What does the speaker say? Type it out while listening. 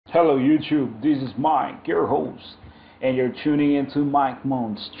Hello YouTube, this is Mike, your host, and you're tuning into Mike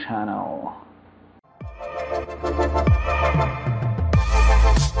Mondz channel.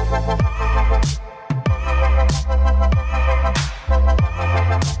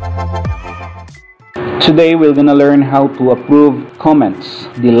 Today we're gonna learn how to approve comments,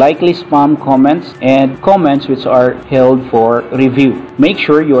 the likely spam comments and comments which are held for review. Make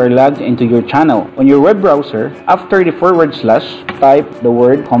sure you are logged into your channel. On your web browser, after the / type the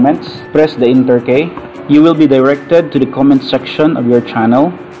word comments, press the enter key. You will be directed to the comment section of your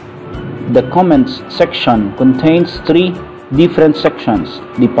channel. The comments section contains 3 different sections: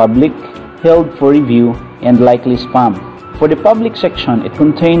 the public, held for review, and likely spam. For the public section, it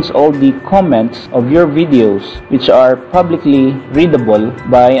contains all the comments of your videos which are publicly readable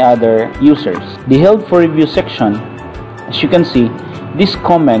by other users. The held for review section, as you can see, these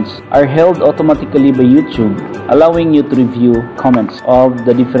comments are held automatically by YouTube, allowing you to review comments of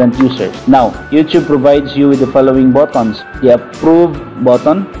the different users. Now, YouTube provides you with the following buttons: the approve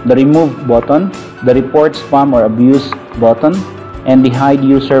button, the remove button, the report spam or abuse button, and the hide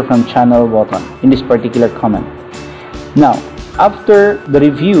user from channel button in this particular comment. Now, after the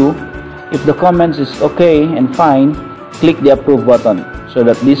review, if the comments is okay and fine, click the approve button so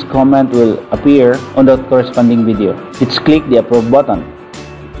that this comment will appear on the corresponding video. Let's click the approve button.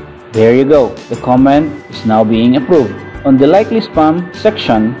 There you go. The comment is now being approved. On the likely spam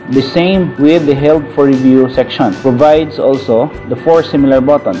section, the same with the held for review section, provides also the 4 similar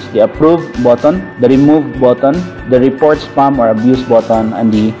buttons: the approve button, the remove button, the report spam or abuse button, and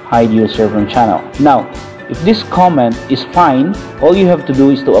the hide user from channel. Now, if this comment is fine, all you have to do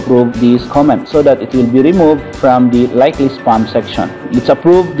is to approve this comment so that it will be removed from the likely spam section. Let's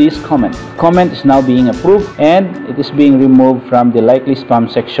approve this comment. Comment is now being approved and it is being removed from the likely spam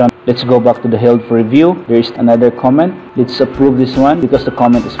section. Let's go back to the held for review. There is another comment. Let's approve this one because the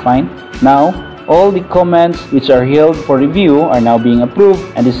comment is fine. Now, all the comments which are held for review are now being approved,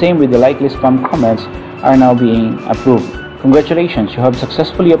 and the same with the likely spam comments are now being approved. Congratulations, you have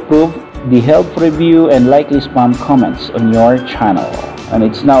successfully approved the held for review and likely spam comments on your channel, and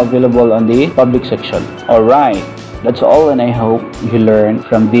it's now available on the public section. Alright, that's all, and I hope you learned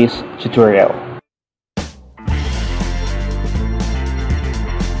from this tutorial.